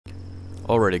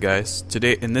Alrighty guys,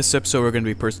 today in this episode we're going to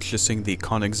be purchasing the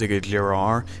Koenigsegg Agera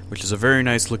R, which is a very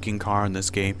nice looking car in this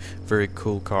game. Very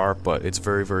cool car, but it's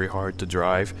very hard to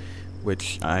drive,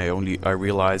 which I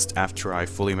realized after I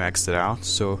fully maxed it out.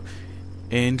 So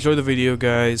enjoy the video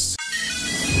guys.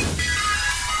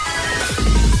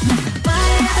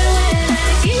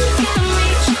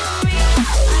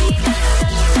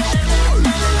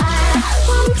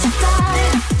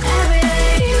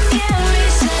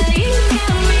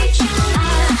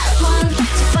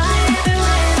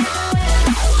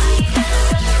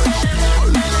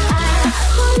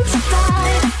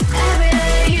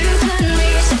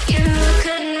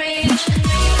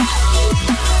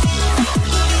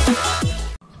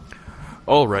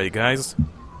 Alrighty guys,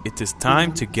 it is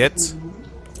time to get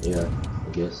I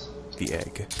guess. the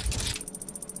egg.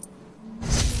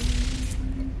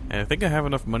 And I think I have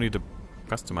enough money to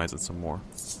customize it some more.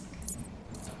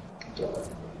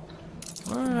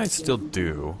 Well, I still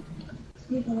do.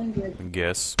 I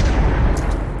guess.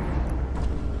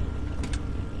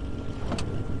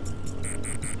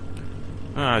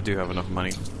 I do have enough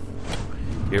money.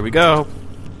 Here we go.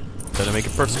 Gonna make a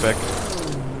Perf Spec.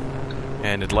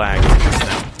 And it lagged just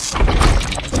now.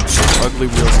 Ugly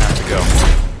wheels have to go.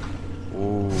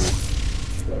 Ooh.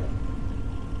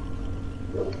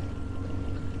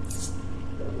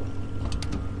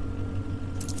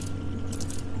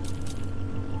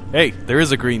 Hey, there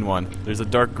is a green one. There's a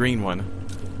dark green one.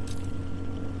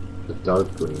 The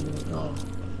dark green one, oh.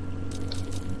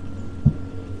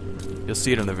 You'll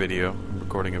see it in the video. I'm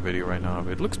recording a video right now.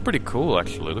 It looks pretty cool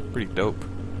actually. It looks pretty dope.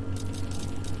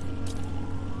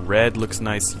 Red looks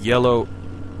nice. Yellow,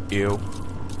 ew.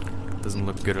 Doesn't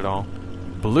look good at all.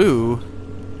 Blue,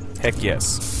 heck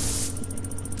yes.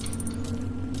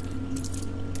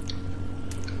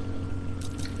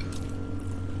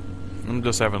 I'm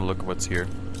just having a look at what's here.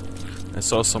 I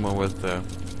saw someone with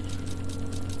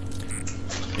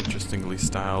interestingly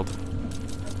styled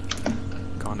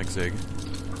Koenigsegg.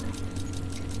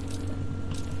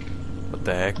 What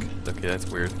the heck? Okay, that's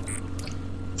weird.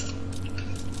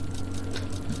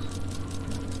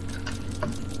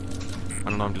 I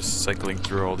don't know, I'm just cycling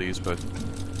through all these, but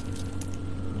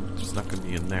it's not gonna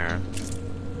be in there.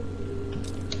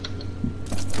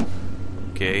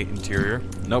 Okay, interior.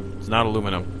 Nope, it's not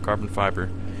aluminum. Carbon fiber.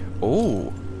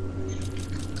 Oh!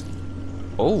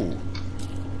 Oh!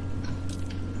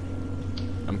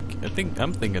 I'm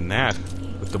thinking that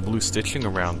with the blue stitching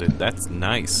around it. That's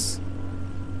nice.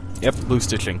 Yep, blue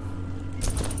stitching.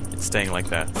 It's staying like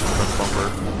that. Front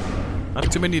bumper.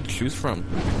 Not too many to choose from.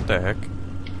 What the heck?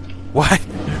 What?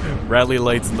 Rally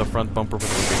lights in the front bumper, but I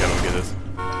think I don't get this.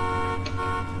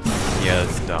 Yeah,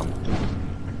 that's dumb.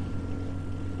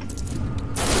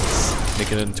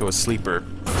 Make it into a sleeper.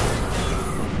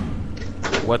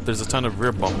 What? There's a ton of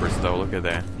rear bumpers though, look at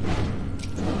that.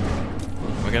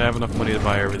 Am I gonna have enough money to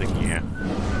buy everything? Yeah.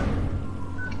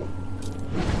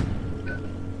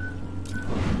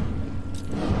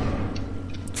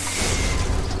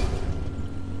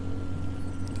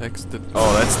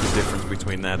 Oh, that's the difference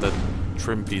between that. That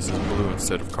trim piece is blue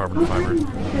instead of carbon fiber.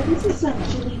 Hi, this is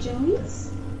Julie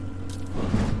Jones.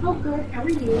 Oh, good. How are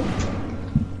you?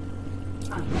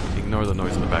 Ignore the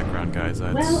noise in the background, guys.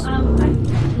 That's I'm not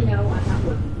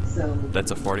working, so...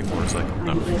 That's a farting motorcycle.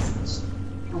 No. I'm just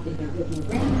helping out with my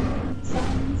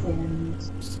grandsons and...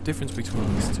 What's the difference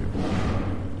between these two?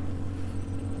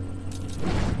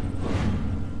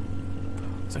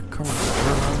 Is that carbon fiber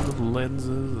around the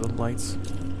lenses, the lights?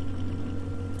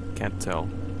 Can't tell.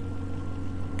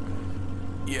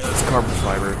 Yeah, it's carbon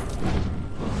fiber.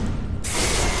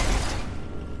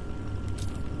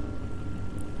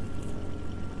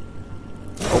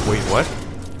 Oh wait, what?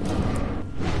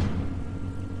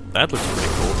 That looks pretty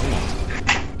cool.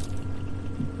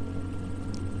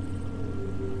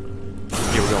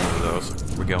 Yeah, we're going with those.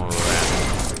 We're going with that.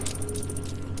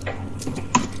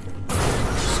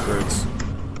 Skirts.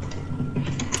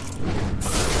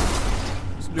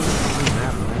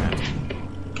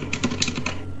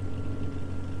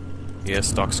 Yeah,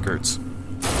 stock skirts.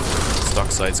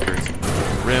 Stock side skirts.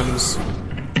 Rims.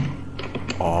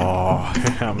 Oh,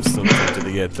 I'm still tempted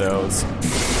to get those. So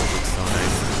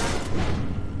nice.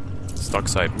 Stock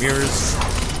side mirrors.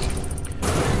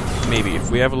 Maybe if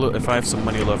we have if I have some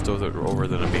money left over,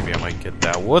 then maybe I might get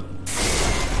that. What?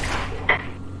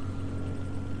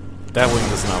 That wing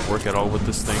does not work at all with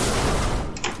this thing.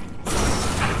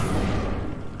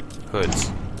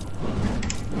 Hoods.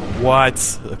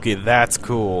 What? Okay, that's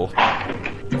cool.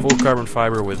 Full carbon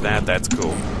fiber with that, that's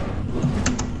cool.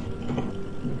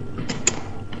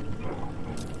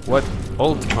 What?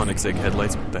 Old Koenigsegg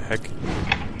headlights, what the heck?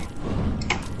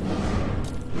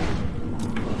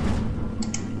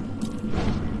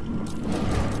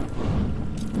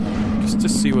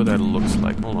 Let's just see what that looks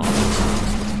like. Hold on. Let's see what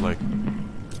this looks like.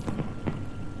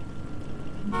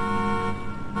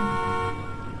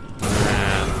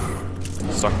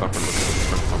 And stock bumper looks good.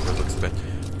 Front bumper looks a bit.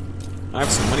 I have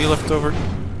some money left over.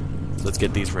 Let's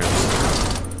get these rims.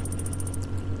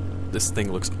 This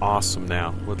thing looks awesome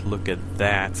now. But look at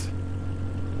that.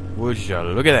 Would ya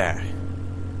look at that?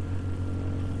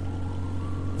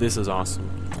 This is awesome.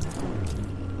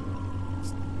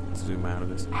 Let's zoom out of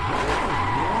this.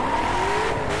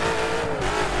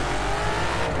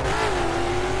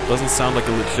 Doesn't sound like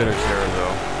a legit Agera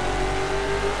though.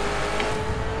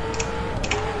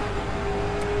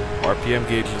 RPM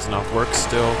gauge does not work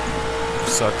still.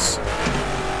 Sucks. Is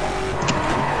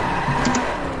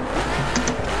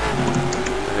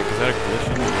that a glitch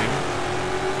in the game?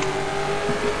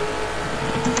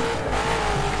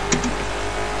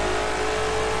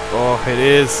 Oh, it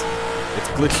is. It's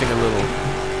glitching a little.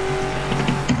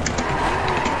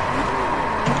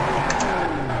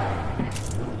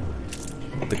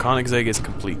 The Koenigsegg is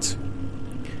complete.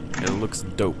 It looks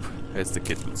dope, as the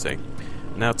kids would say.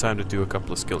 Now time to do a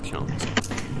couple of skill challenges.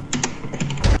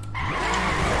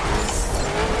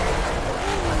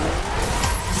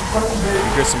 You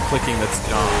hear some clicking, that's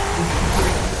John.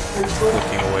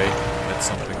 Clicking away at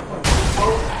something.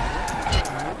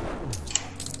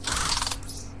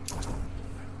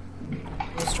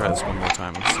 Let's try this one more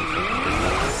time and see if I can get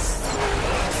that.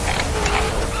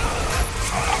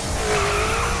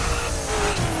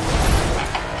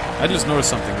 I just noticed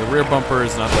something. The rear bumper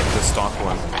is not like the stock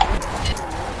one.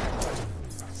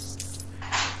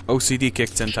 OCD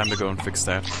kicked in. Time to go and fix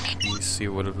that. Let me see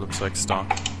what it looks like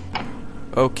stock.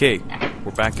 Okay,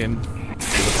 we're back in to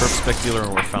the Perf Spec dealer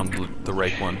and we found the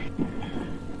right one.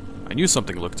 I knew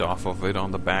something looked off of it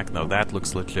on the back. Now that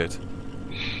looks legit.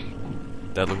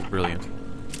 That looks brilliant.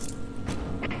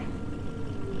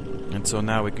 And so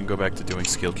now we can go back to doing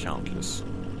skill challenges.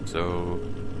 So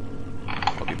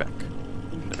I'll be back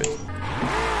in a bit.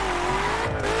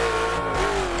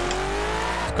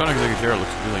 This Koenigsegg Agera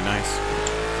looks really nice.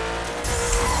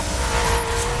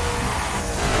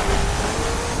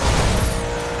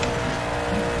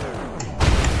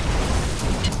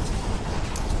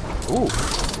 Ooh!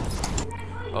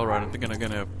 Alright, I think I'm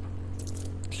gonna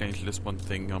change this one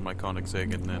thing on my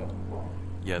Koenigsegg and then...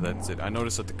 yeah, that's it. I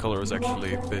noticed that the color is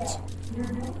actually a bit...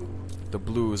 the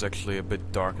blue is actually a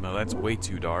bit dark. Now that's way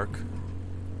too dark.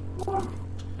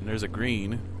 And there's a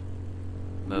green.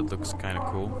 That looks kinda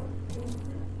cool.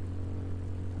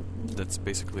 That's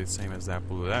basically the same as that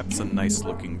blue. That's a nice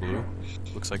looking blue.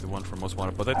 Looks like the one from Most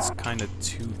Wanted, but that's kinda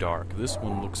too dark. This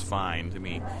one looks fine to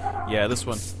me. Yeah, this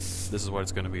one, this is what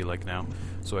it's gonna be like now.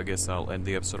 So I guess I'll end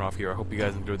the episode off here. I hope you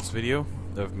guys enjoyed this video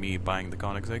of me buying the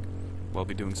Koenigsegg. I'll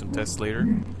be doing some tests later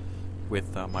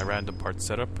with my random part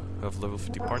setup of level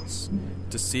 50 parts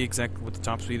to see exactly what the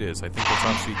top speed is. I think the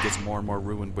top speed gets more and more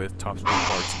ruined with top speed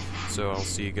parts. So I'll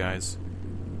see you guys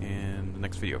in the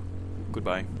next video.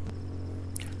 Goodbye.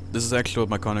 This is actually what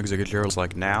my Koenigsegg Agera is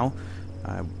like now.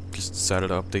 I just decided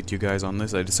to update you guys on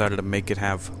this. I decided to make it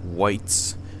have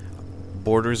white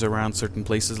borders around certain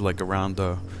places, like around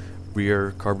the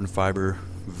rear carbon fiber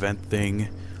vent thing.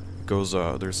 It goes,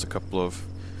 there's a couple of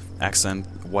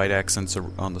white accents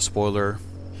on the spoiler,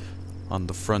 on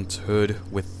the front hood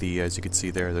with the, as you can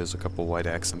see there's a couple white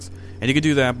accents. And you could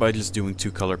do that by just doing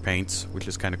 2 color paints, which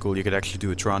is kind of cool. You could actually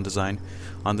do a Tron design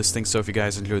on this thing. So if you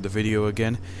guys enjoyed the video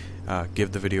again,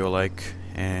 give the video a like,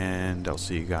 and I'll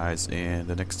see you guys in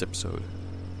the next episode.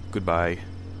 Goodbye.